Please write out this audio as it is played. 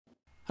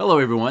Hello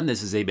everyone,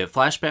 this is 8-Bit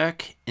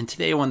Flashback, and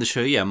today I wanted to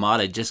show you a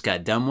mod I just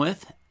got done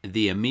with,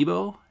 the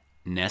Amiibo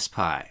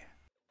NES-Pi.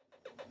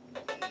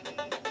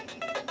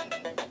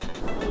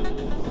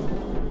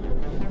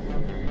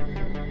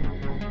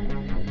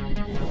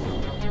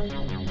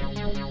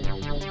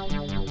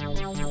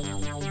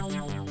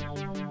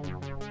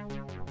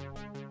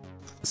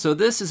 So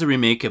this is a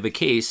remake of a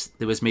case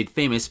that was made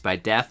famous by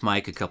Daft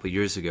Mike a couple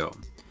years ago.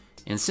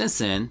 And since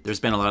then, there's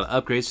been a lot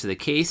of upgrades to the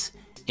case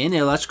and the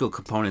electrical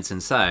components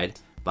inside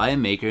by a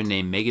maker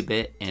named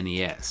MegaBit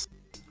NES.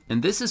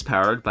 And this is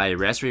powered by a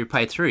Raspberry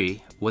Pi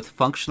 3 with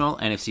functional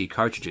NFC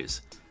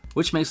cartridges,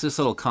 which makes this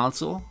little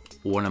console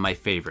one of my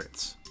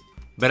favorites.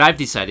 But I've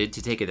decided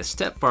to take it a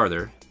step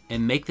farther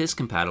and make this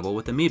compatible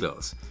with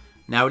Amiibos.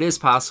 Now it is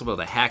possible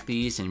to hack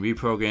these and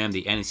reprogram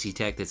the NFC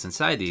tech that's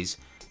inside these,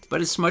 but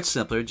it's much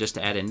simpler just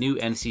to add a new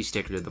NFC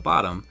sticker to the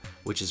bottom,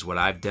 which is what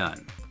I've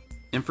done.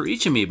 And for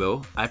each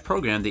Amiibo, I've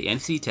programmed the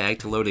NFC tag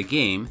to load a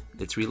game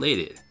that's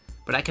related.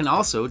 But I can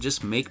also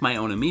just make my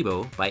own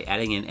Amiibo by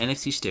adding an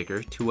NFC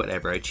sticker to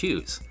whatever I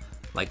choose,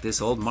 like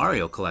this old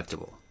Mario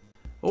collectible,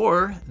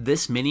 or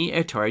this mini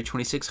Atari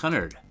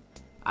 2600.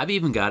 I've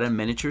even got a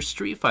miniature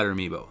Street Fighter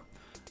Amiibo.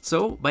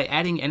 So by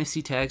adding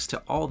NFC tags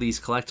to all these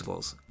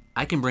collectibles,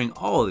 I can bring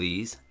all of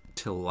these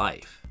to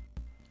life.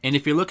 And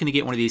if you're looking to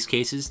get one of these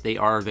cases, they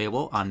are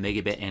available on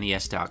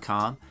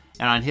MegaBitNES.com,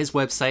 and on his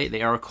website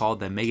they are called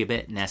the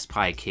MegaBit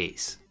NES-Pi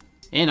case.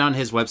 And on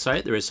his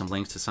website, there is some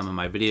links to some of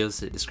my videos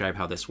that describe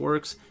how this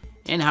works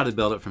and how to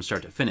build it from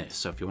start to finish.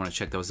 So if you want to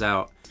check those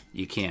out,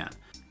 you can.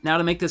 Now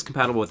to make this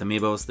compatible with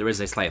Amiibos, there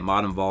is a slight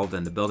mod involved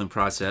in the building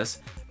process,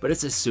 but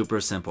it's a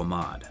super simple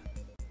mod.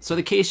 So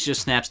the case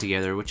just snaps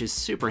together, which is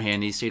super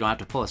handy so you don't have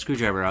to pull a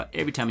screwdriver out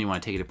every time you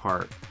want to take it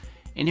apart.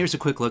 And here's a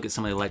quick look at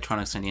some of the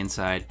electronics on the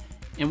inside.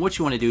 And what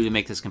you want to do to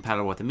make this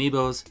compatible with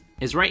Amiibos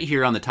is right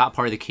here on the top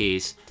part of the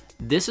case.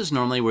 This is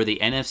normally where the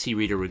NFC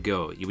reader would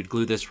go. You would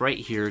glue this right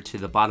here to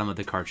the bottom of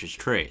the cartridge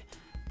tray.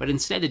 But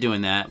instead of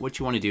doing that, what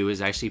you want to do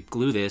is actually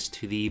glue this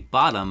to the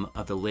bottom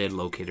of the lid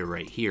located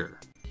right here.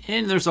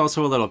 And there's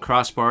also a little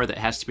crossbar that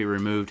has to be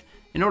removed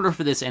in order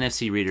for this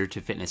NFC reader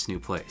to fit in its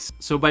new place.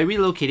 So by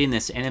relocating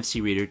this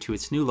NFC reader to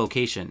its new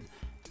location,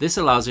 this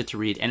allows it to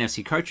read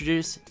NFC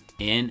cartridges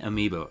and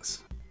Amiibos.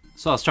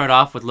 So I'll start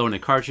off with loading the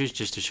cartridge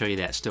just to show you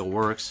that it still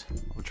works.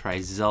 We'll try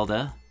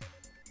Zelda.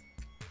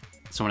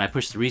 So when I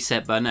push the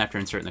reset button after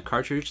inserting the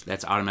cartridge,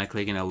 that's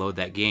automatically going to load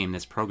that game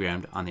that's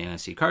programmed on the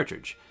NFC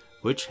cartridge,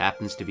 which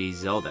happens to be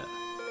Zelda.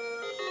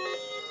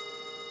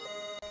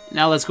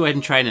 Now let's go ahead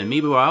and try an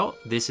Amiibo out.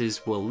 This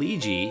is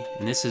Luigi,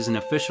 and this is an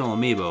official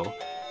Amiibo,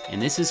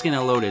 and this is going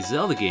to load a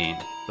Zelda game,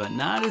 but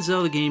not a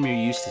Zelda game you're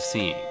used to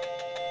seeing.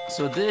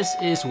 So this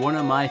is one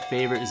of my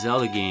favorite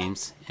Zelda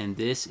games, and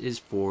this is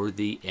for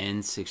the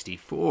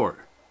N64.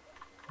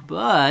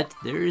 But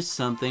there is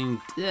something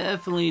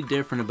definitely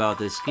different about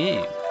this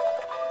game.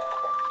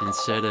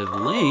 Instead of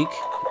Link,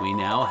 we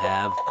now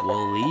have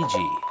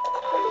Luigi.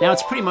 Now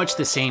it's pretty much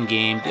the same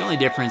game. The only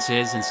difference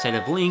is instead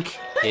of Link,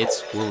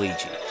 it's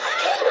Luigi.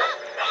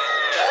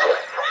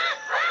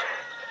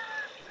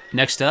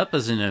 Next up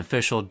is an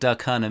official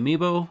Duck Hunt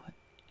Amiibo,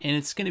 and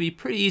it's going to be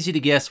pretty easy to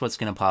guess what's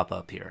going to pop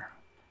up here.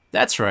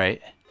 That's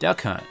right,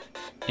 Duck Hunt.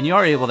 And you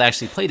are able to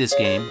actually play this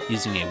game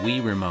using a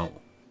Wii remote.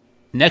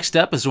 Next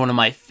up is one of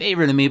my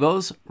favorite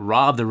Amiibos,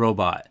 Rob the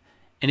Robot.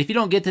 And if you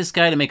don't get this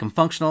guy to make him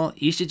functional,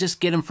 you should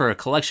just get him for a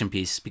collection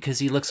piece because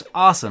he looks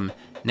awesome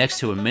next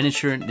to a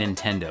miniature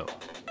Nintendo.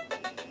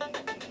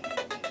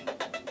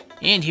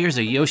 And here's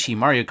a Yoshi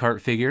Mario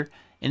Kart figure,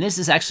 and this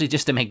is actually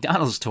just a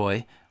McDonald's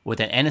toy with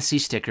an NFC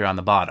sticker on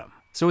the bottom.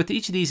 So with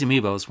each of these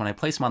Amiibos, when I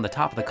place them on the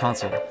top of the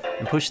console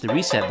and push the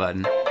reset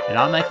button, it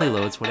automatically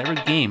loads whatever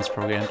game's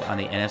programmed on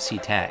the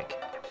NFC tag.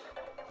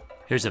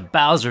 Here's a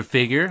Bowser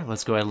figure.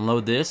 Let's go ahead and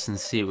load this and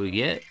see what we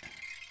get.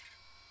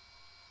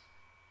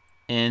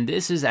 And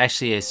this is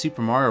actually a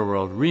Super Mario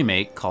World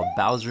remake called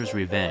Bowser's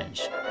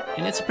Revenge.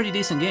 And it's a pretty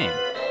decent game.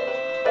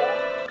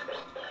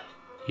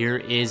 Here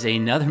is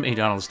another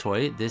McDonald's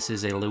toy. This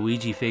is a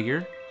Luigi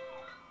figure.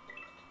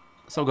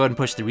 So I'll go ahead and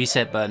push the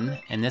reset button,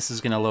 and this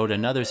is going to load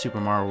another Super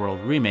Mario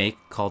World remake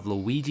called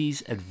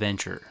Luigi's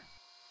Adventure.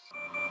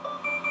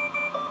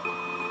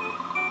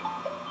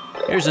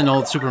 Here's an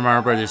old Super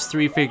Mario Bros.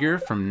 3 figure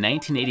from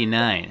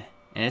 1989.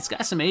 And it's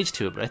got some age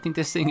to it, but I think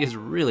this thing is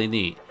really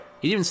neat.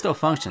 It even still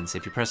functions.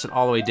 If you press it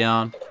all the way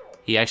down,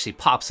 he actually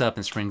pops up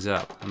and springs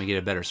up. Let me get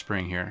a better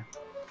spring here.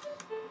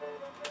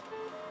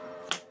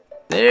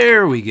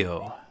 There we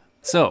go.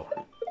 So,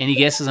 any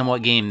guesses on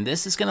what game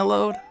this is going to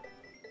load?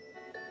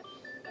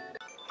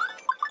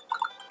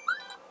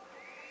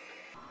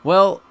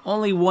 Well,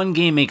 only one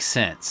game makes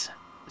sense.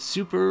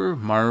 Super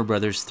Mario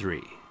Bros.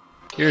 3.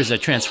 Here's a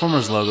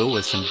Transformers logo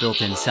with some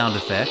built-in sound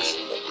effects.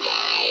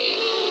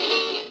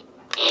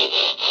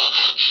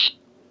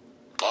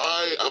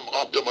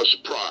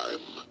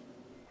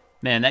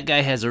 Man, that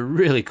guy has a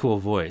really cool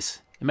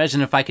voice.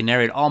 Imagine if I could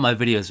narrate all my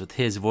videos with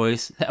his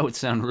voice. That would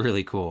sound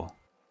really cool.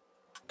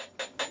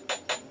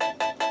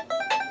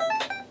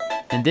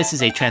 And this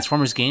is a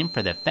Transformers game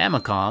for the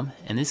Famicom,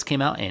 and this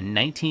came out in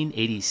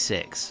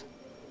 1986.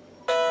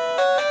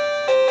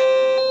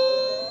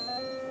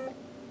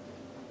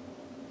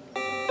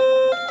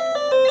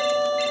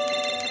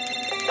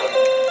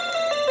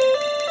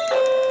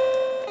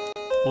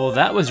 Well,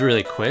 that was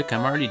really quick.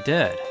 I'm already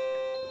dead.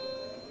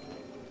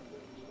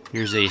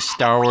 Here's a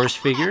Star Wars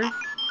figure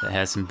that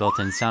has some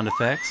built-in sound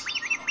effects.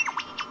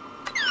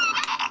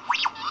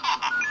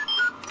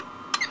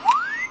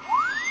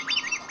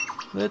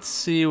 Let's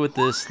see what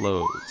this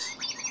loads.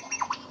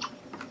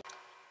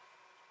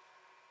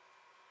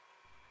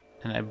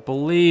 And I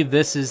believe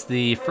this is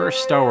the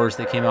first Star Wars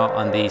that came out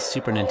on the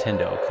Super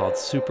Nintendo, called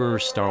Super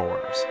Star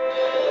Wars.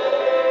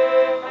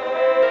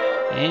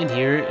 And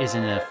here is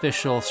an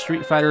official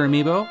Street Fighter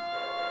amiibo.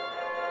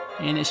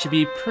 And it should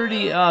be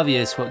pretty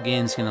obvious what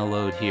game's gonna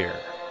load here.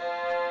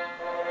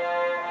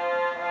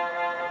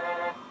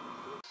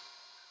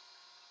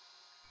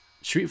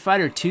 Street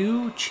Fighter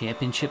 2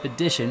 Championship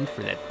Edition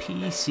for the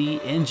PC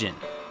Engine.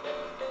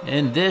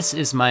 And this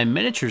is my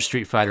miniature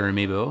Street Fighter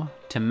amiibo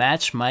to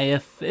match my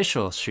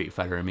official Street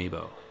Fighter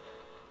amiibo.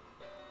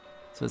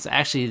 So it's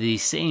actually the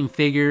same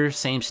figure,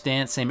 same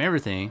stance, same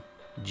everything,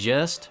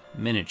 just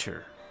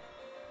miniature.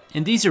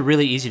 And these are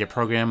really easy to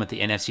program with the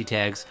NFC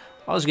tags.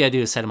 All you gotta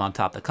do is set them on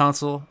top of the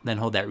console, then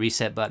hold that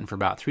reset button for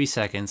about 3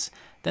 seconds,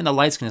 then the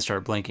light's gonna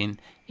start blinking,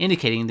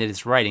 indicating that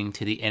it's writing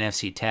to the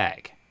NFC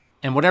tag.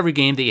 And whatever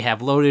game that you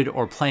have loaded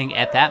or playing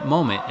at that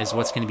moment is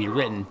what's gonna be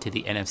written to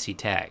the NFC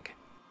tag.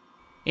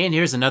 And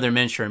here's another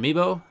miniature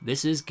amiibo.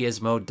 This is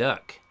Gizmo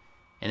Duck.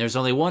 And there's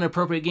only one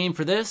appropriate game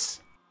for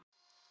this.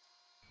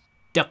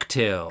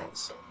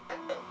 DuckTales.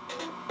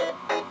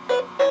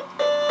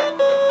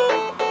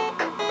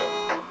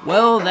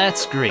 Well,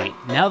 that's great.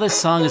 Now this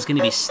song is going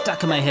to be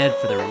stuck in my head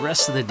for the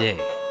rest of the day.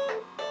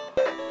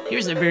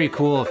 Here's a very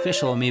cool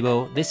official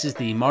amiibo. This is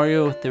the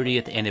Mario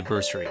 30th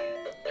Anniversary.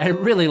 I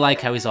really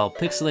like how he's all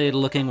pixelated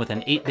looking with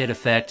an 8-bit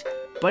effect,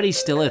 but he's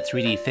still a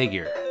 3D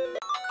figure.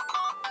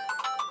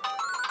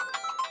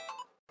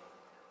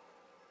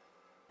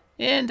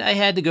 And I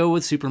had to go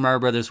with Super Mario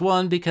Bros.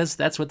 1 because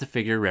that's what the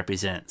figure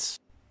represents.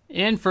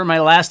 And for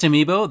my last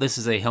amiibo, this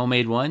is a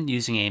homemade one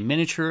using a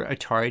miniature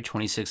Atari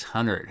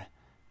 2600.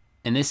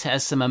 And this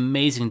has some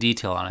amazing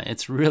detail on it.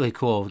 It's really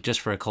cool just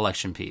for a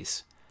collection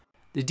piece.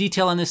 The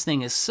detail on this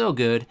thing is so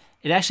good,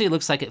 it actually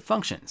looks like it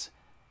functions.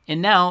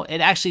 And now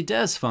it actually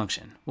does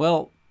function.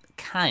 Well,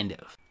 kind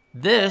of.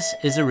 This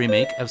is a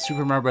remake of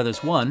Super Mario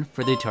Bros. 1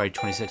 for the Atari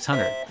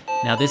 2600.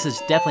 Now this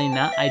is definitely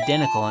not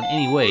identical in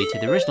any way to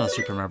the original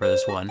Super Mario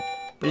Bros. 1,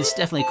 but it's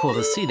definitely cool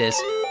to see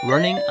this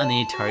running on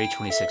the Atari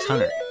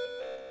 2600.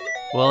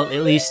 Well,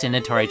 at least an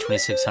Atari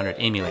 2600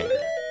 emulator.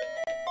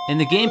 And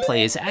the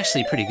gameplay is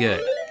actually pretty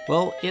good.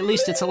 Well, at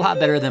least it's a lot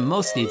better than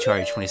most of the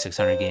Atari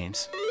 2600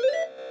 games.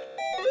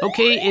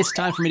 Okay, it's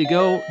time for me to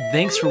go.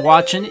 Thanks for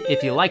watching.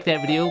 If you liked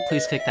that video,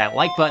 please click that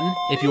like button.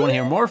 If you want to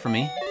hear more from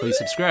me, please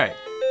subscribe.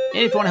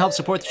 And if you want to help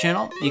support the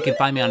channel, you can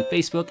find me on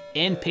Facebook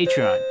and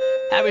Patreon.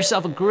 Have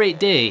yourself a great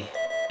day,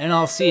 and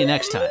I'll see you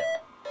next time.